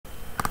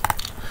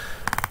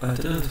I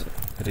did a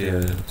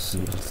video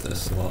similar to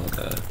this a while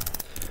ago.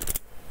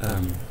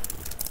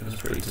 It was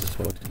pretty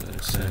disappointing though,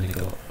 because I only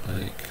got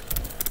like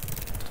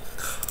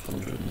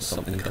 100 and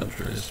something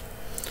countries.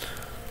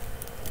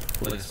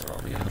 Well, yes, there are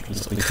only 100 and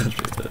something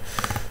countries, but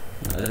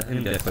no, I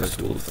didn't get close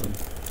to all of them.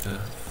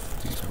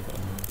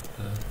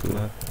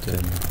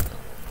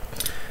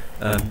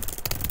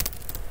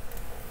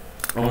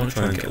 I want to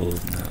try and get all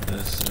of them out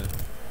there, so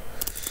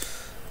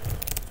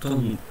I've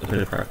done a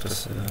bit of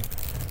practice there,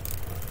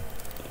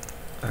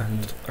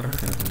 and I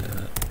reckon I can do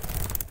it.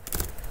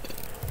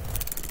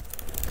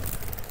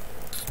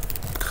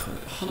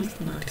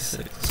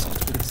 196, it's not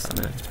really that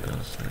many to be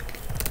honest, like,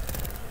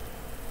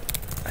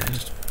 I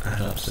just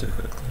add up so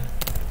quickly.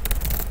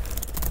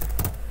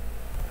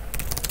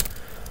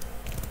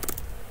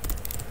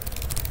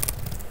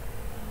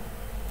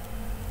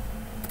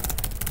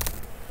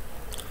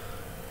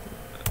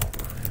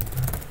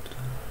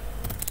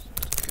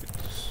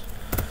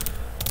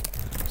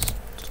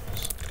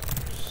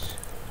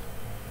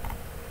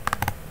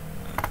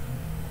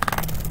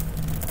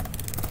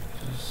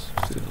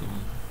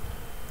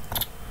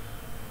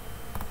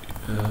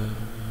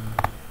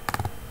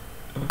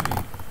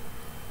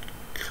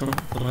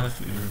 Can't for the life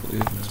of me remember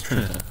even as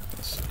Trinidad.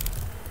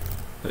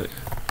 But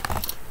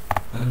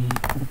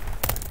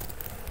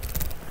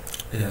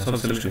yeah, so I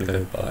was literally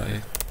going to go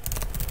by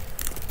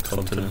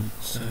continent,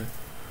 so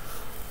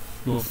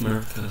North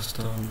America is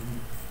done.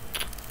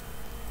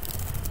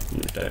 We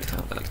don't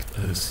count like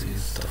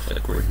overseas stuff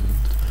like Greenland,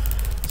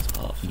 it's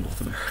part of North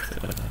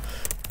America.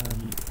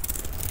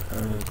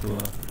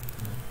 Uruguay,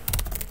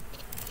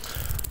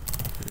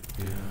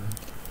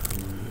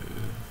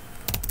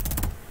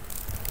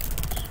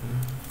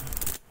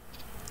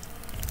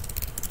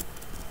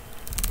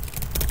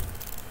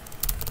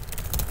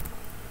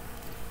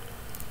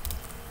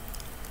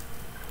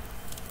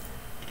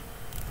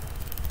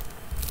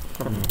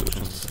 I can't remember which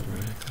ones are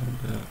really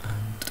Colombia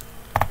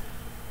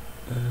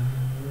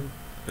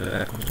and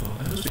Ecuador.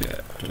 I always do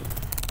Ecuador.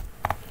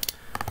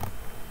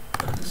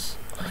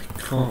 I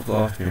can't for the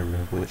life of me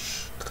remember which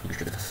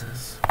country this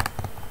is.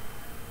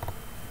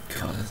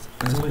 God,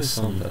 there's always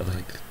some that are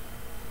like,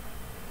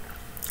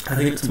 I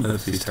think it's an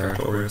overseas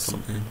territory or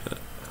something, but I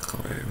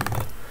can't really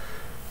remember.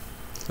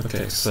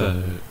 Okay,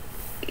 so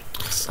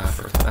it's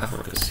Africa.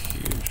 Africa's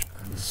huge,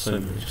 and there's so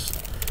many just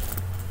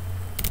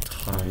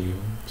tiny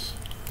ones.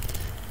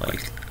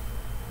 Like,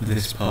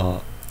 this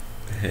part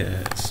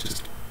here is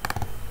just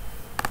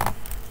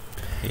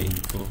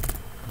painful.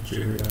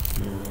 Algeria,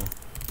 Morocco,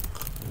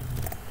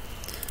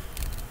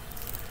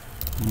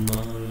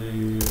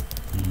 Mali,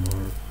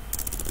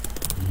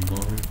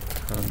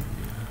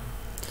 Mauritania,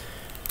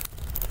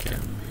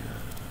 Gambia,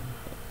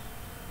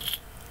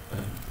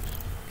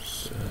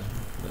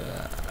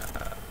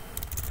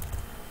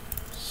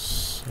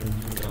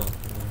 Senegal,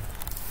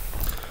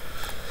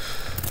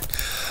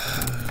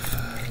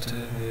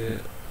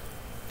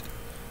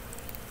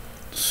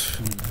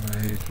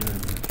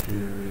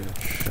 Nigeria,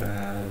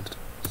 Chad,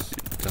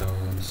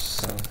 Sudan,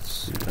 South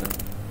Sudan,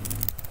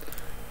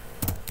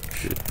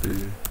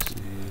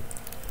 Djibouti,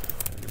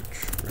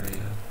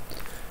 Eritrea,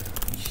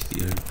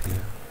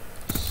 Ethiopia,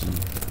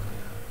 Somalia.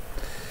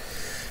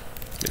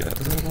 Yeah,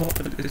 there's a lot,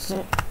 but it's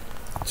not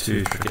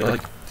too tricky.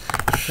 Like,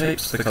 the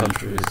shapes of the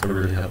countries are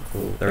really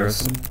helpful. There are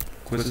some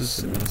quizzes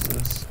similar to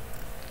this.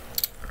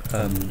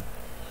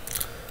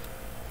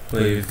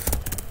 We've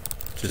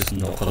just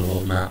not got a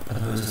lot of map, and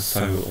those are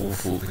so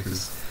awful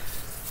because,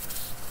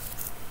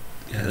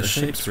 yeah, the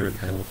shapes really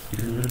help. You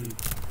can really,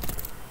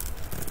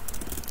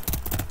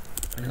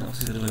 I mean,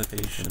 obviously the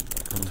location,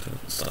 like content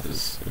and stuff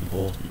is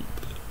important,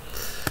 but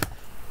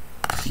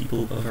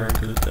people are very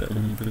good at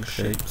remembering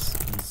shapes,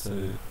 and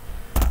so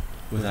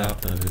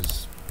without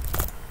those,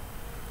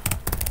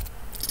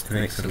 it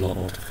makes it a lot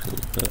more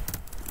difficult, but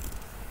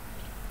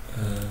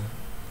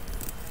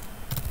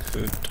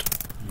could do.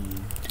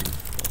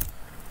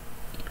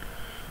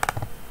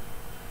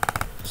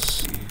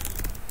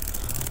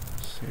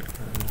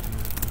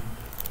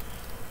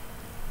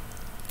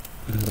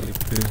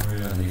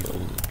 Liberia, I need all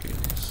the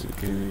Guinea, so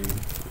Guinea,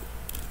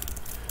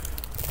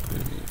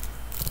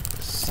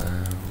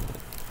 Bissau,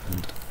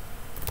 and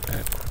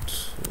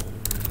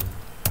Equatorial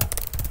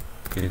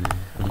Guinea,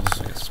 and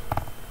also I guess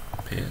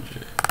PNG.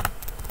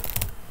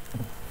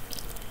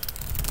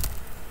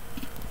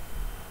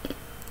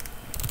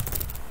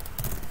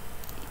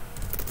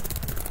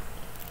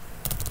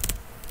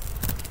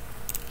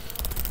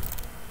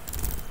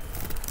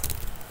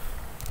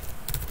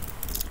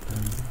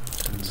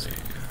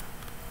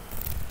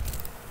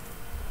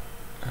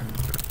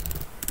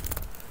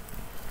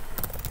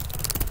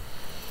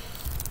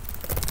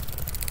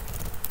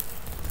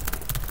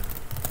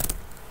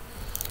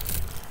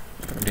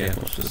 Yeah,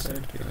 much to say, to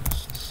be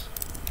honest.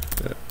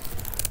 But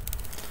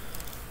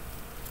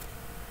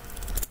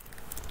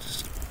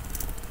just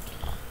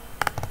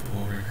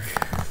boring.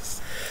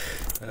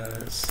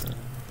 So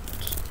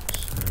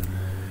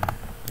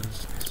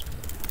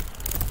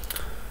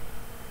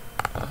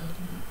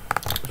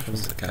which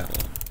one's the cat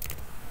one?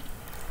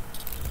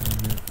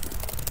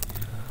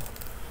 Yeah.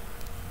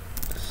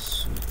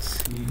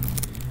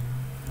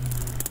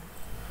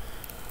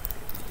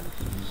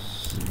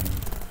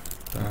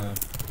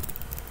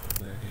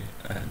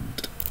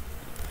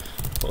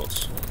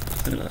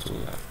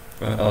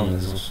 Oh,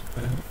 there's also...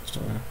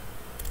 sorry.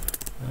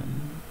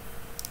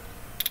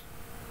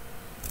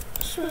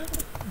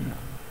 No.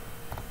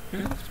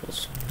 Yeah, that's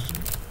possible, isn't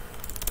it?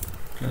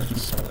 Can I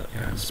just spell it?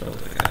 Yeah, I can spell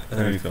it, yeah. And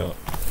then we've got...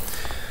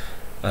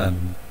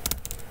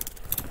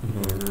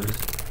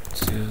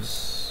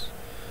 Mauritius,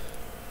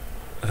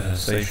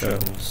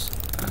 Seychelles,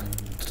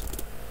 and...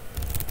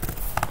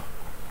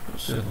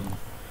 what's the other one?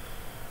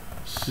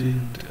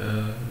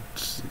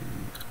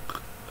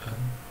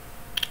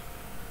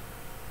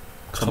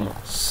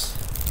 Comoros.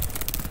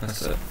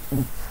 That's it.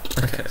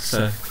 Okay,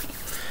 so...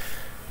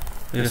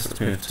 yes, let's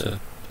move to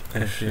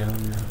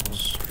Oceania,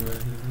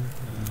 Australia,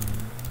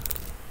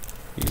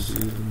 New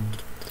Zealand,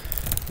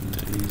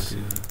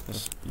 Indonesia.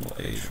 That's not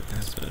Asia,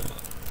 that's a bit of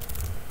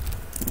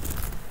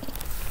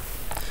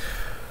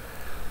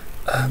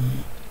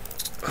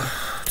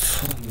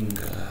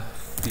Tonga,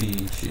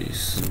 Fiji,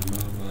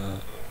 Samoa,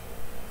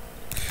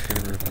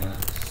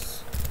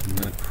 Kiribati,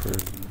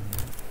 Macron,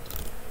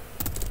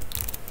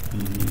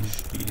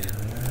 Nigeria,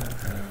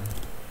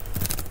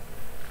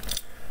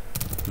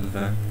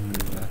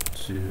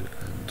 Vanuatu,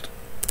 and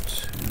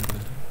Tuvalu,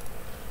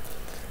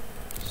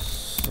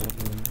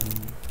 Solomon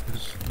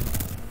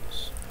Islands,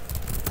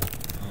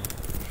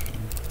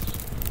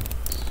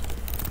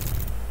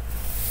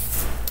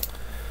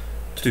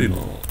 two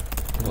more.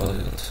 What are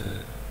the other two?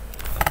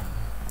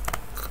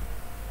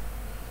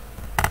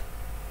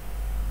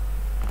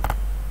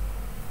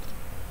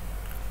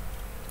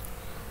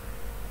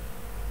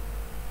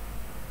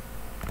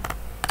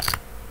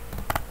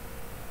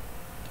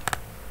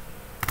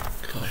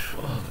 Gosh,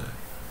 what are they?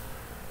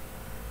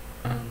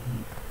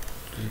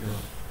 You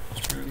got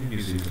Australia,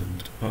 New Zealand,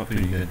 Papua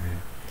New Guinea,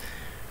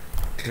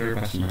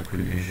 Kiribati,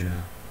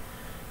 Micronesia,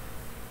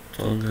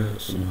 Tonga,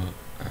 Samoa,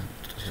 and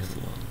the other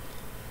one.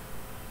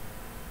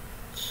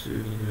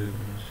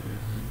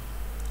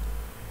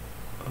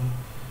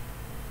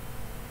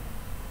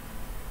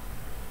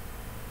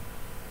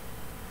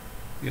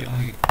 Yeah,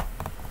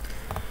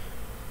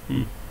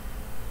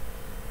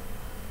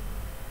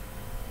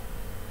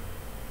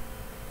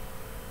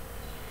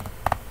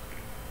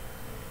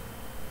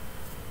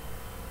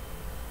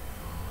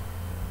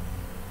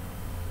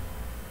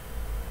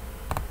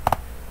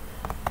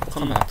 I'll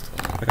come back to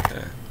that.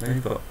 Okay, then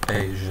you've got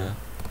Asia.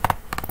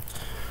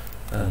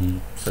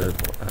 So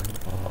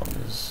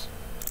Bahamas,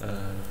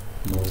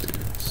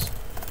 Maldives,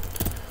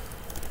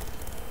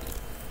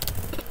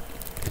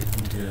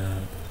 India,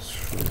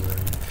 Sri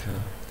Lanka,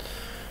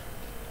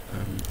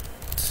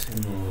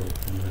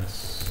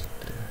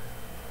 Timor-Leste,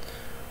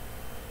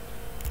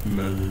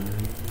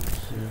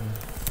 Malaysia,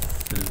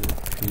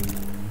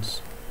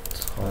 Philippines,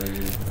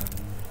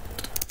 Thailand,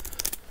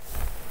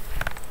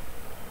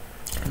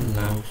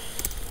 Laos,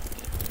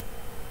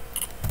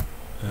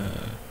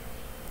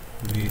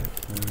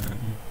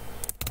 Vietnam,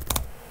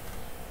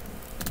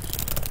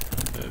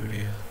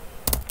 Cambodia,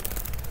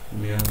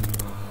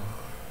 Myanmar,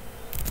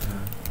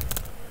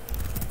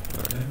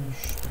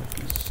 Bangladesh,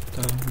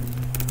 Pakistan,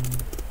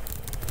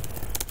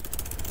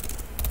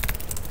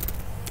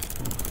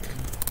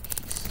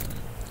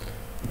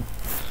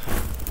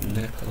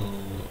 Nepal,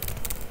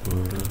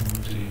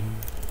 Burundi,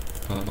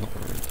 not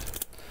Burundi.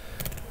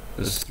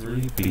 There's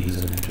 3 B's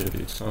in Asia: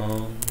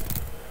 Bhutan,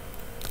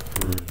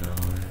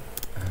 Brunei,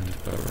 and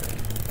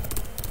Bahrain,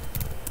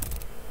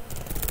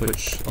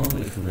 which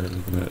aren't even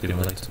really remotely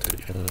related to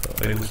each other,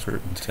 but I always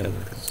group them together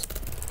because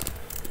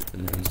the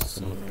names are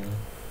similar.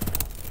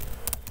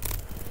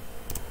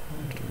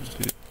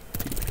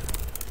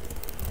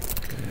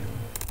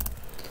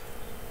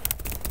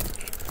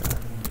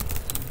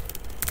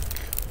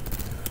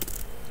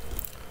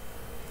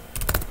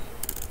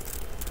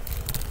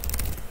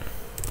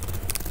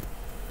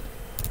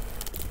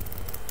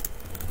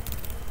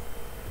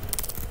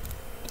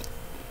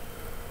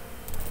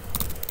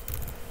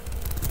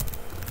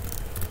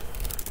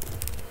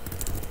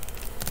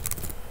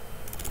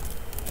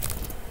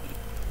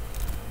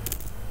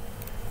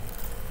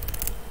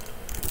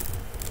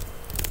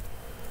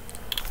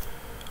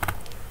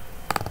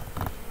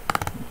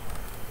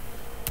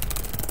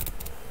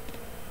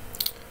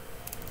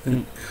 I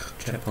think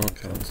Jetpunk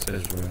counts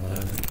Israel, I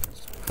think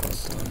it's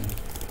Palestine.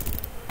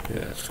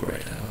 Yeah, it's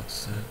greyed out,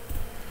 so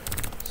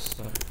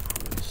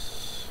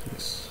Cyprus,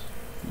 yes,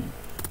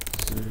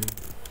 Syria,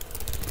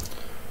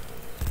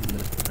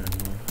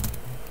 Lebanon,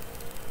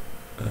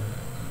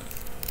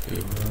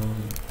 Iran,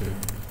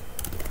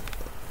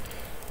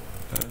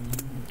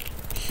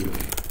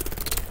 Kuwait,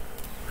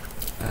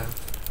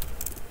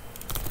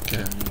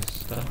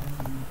 Afghanistan,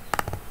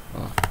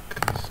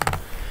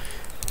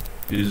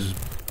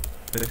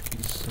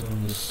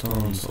 Uzbekistan. The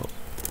sounds are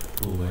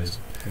always a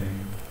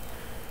pain.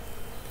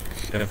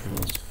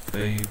 Everyone's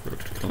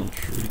favourite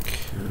country,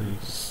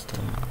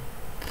 Kyrgyzstan.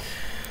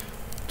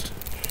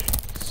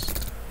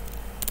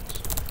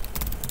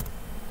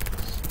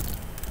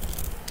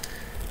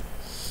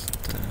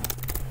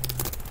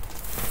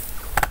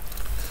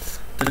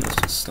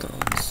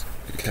 Stans.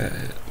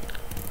 Okay.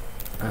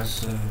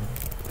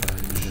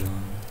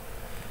 Azerbaijan,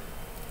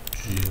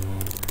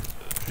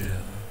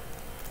 Georgia,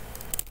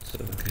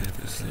 Turkey,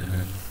 obviously, and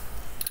then...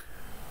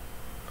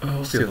 Oh,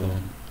 what's the other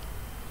one?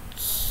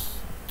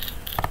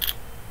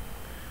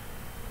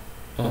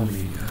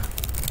 Omnia.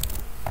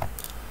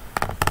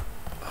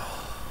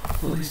 Oh,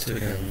 what are these two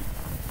again?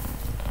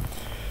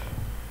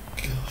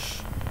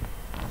 Gosh.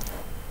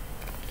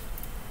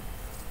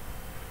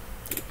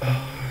 I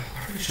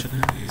really should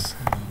know these.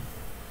 Hang on.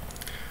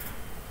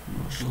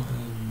 Marshall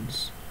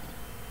Helms.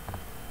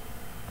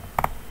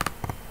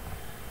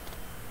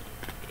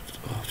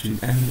 Oh, between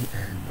M and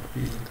N, that'd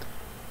be like...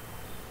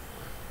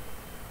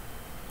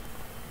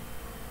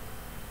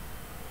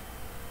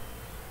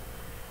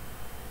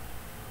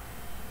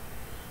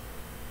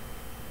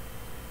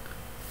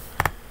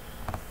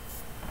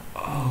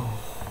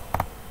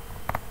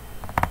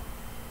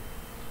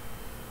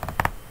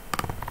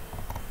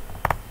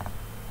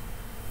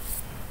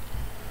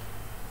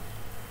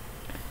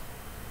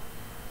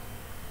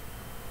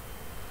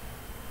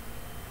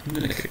 I'm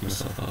gonna kick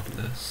myself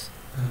after this.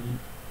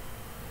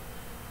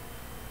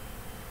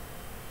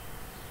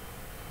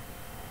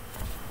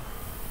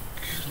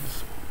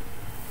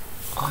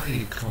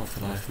 I can't for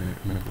the life of me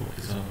remember what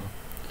these are.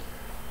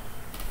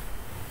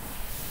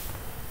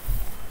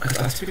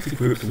 I typically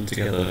group them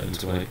together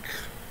into like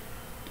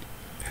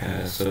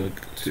pairs, so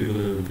like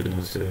Tulu and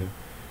Vanuatu,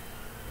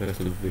 both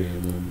of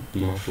Vietnam,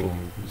 Marshall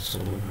Islands,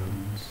 Solomon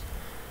Islands,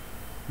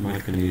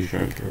 Micronesia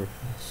and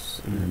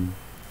Kiribati, and then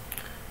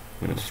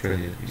in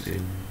Australia, New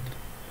Zealand,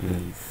 and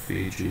then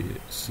Fiji,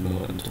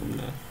 Samoa and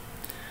Tonga.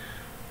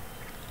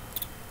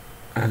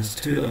 And there's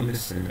two that are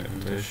missing,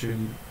 and I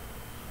assume...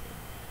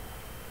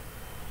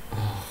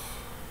 Oh.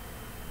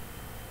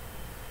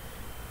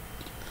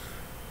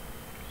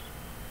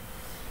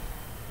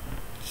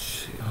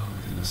 Shit, oh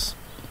my goodness.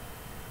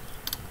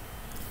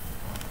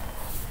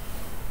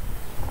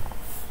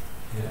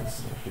 Yeah, this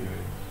is actually really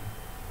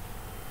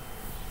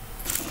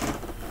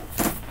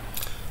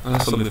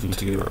I'll move them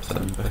to Europe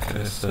then.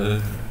 Okay,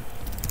 so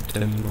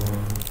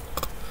Denmark,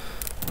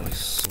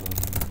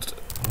 Iceland,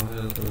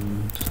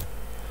 Ireland,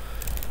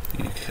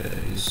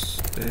 UK,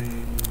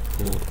 Spain,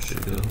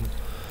 Portugal,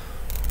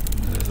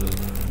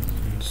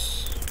 Netherlands,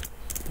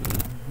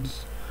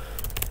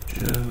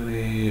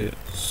 Germany,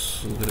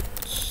 Switzerland,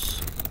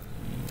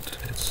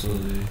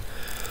 Italy,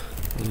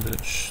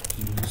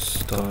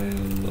 Liechtenstein,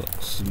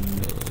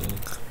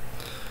 Luxembourg,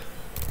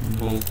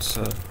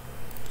 Malta,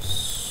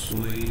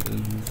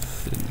 Sweden,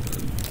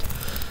 Finland.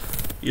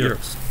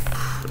 Europe's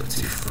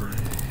pretty free.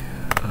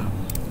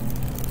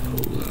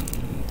 Poland.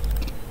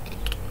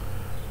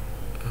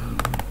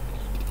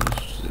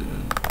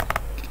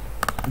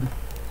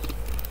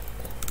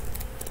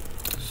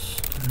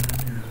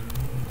 Estonia,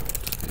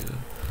 Latvia,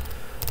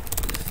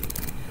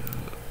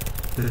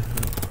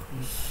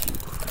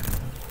 Ukraine.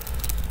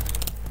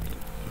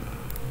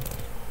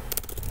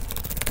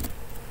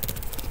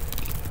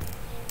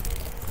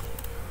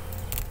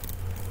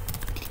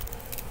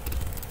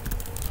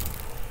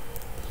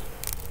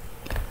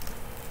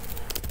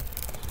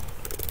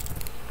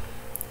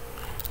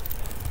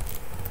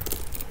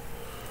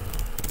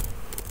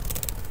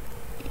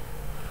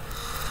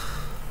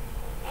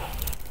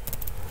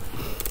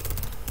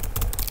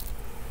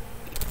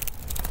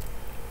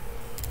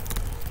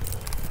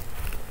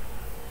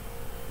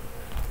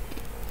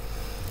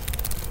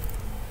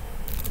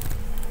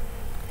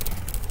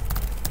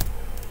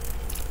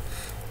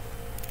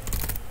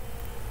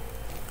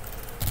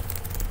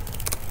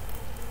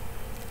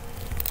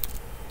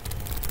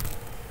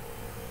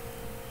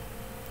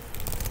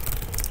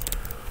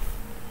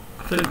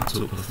 I think that's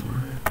all of them,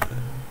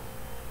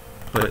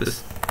 right? Wait, there's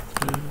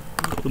a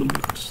couple of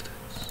more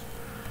states.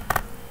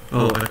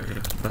 Oh, okay,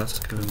 that's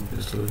Cairn, Isla,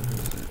 is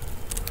it?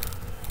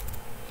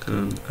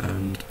 Cairn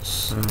and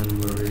San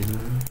Marino.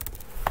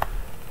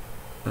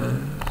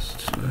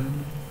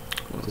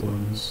 What are the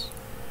ones?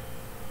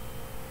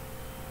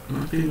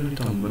 I've been really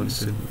dumb when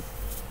it's in.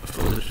 I've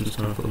got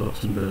Liechtenstein, I've got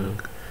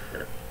Luxembourg.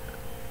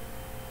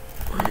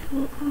 Wait,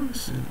 what are I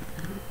missing?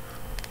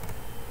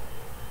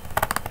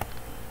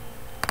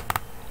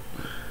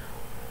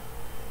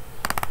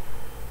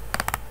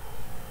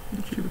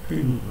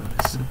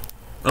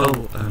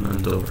 Oh,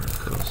 Andorra, of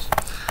course.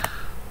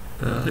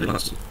 I think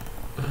that's...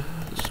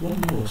 there's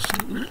one more,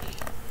 really?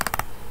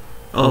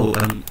 Oh,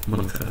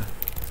 Monaco.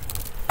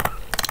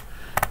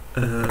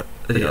 Yeah,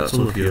 that's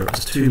all of Europe.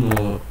 There's two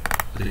more of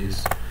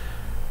these.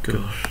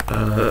 Gosh,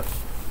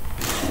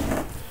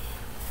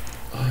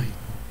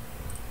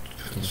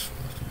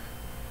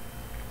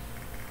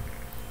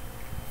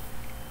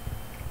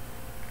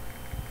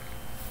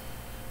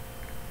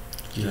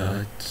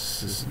 yeah, it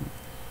isn't...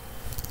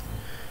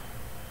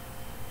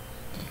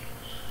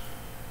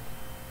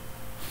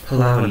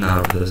 Palau and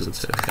Nauru, those are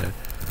two, okay.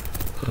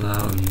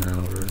 Palau and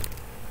Nauru.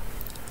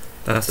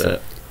 That's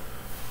it.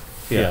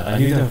 Yeah, I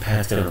knew they were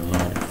paired together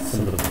online.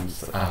 Some of the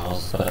ones are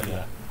ours, but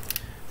yeah.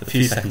 The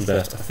few seconds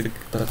left, I think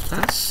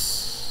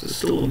that's... There's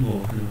still one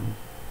more, hang on.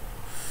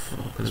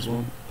 Fuck, there's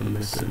one I'm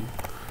missing.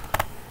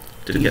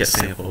 Didn't get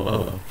Singapore, oh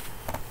well.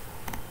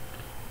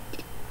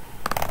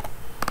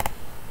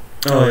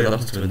 Oh yeah, that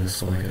was doing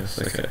this one, I guess,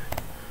 okay.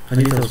 I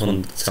knew there was one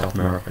in South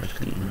America, I just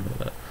couldn't remember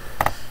that.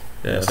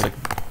 Yeah, it's like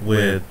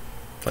weird,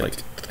 like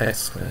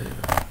exclave.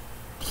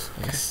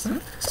 I guess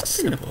that's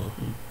Singapore.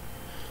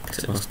 I guess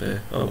it must be.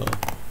 Oh well.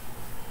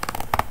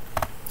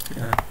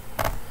 Yeah.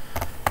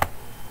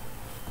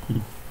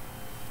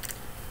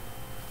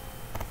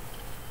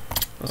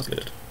 That's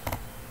good.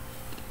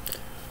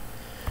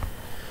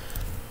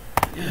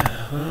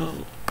 Yeah, well,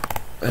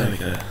 there we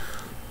go.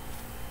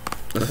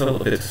 I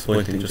felt a bit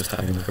disappointing just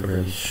having like a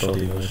really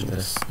shoddy version of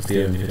this as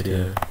the only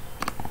video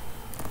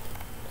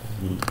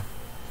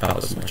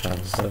about this on my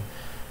channel, so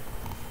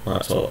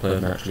might as well upload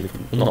an actually,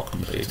 not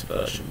completed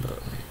version,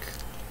 but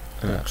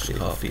like an actually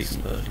half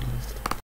decent version.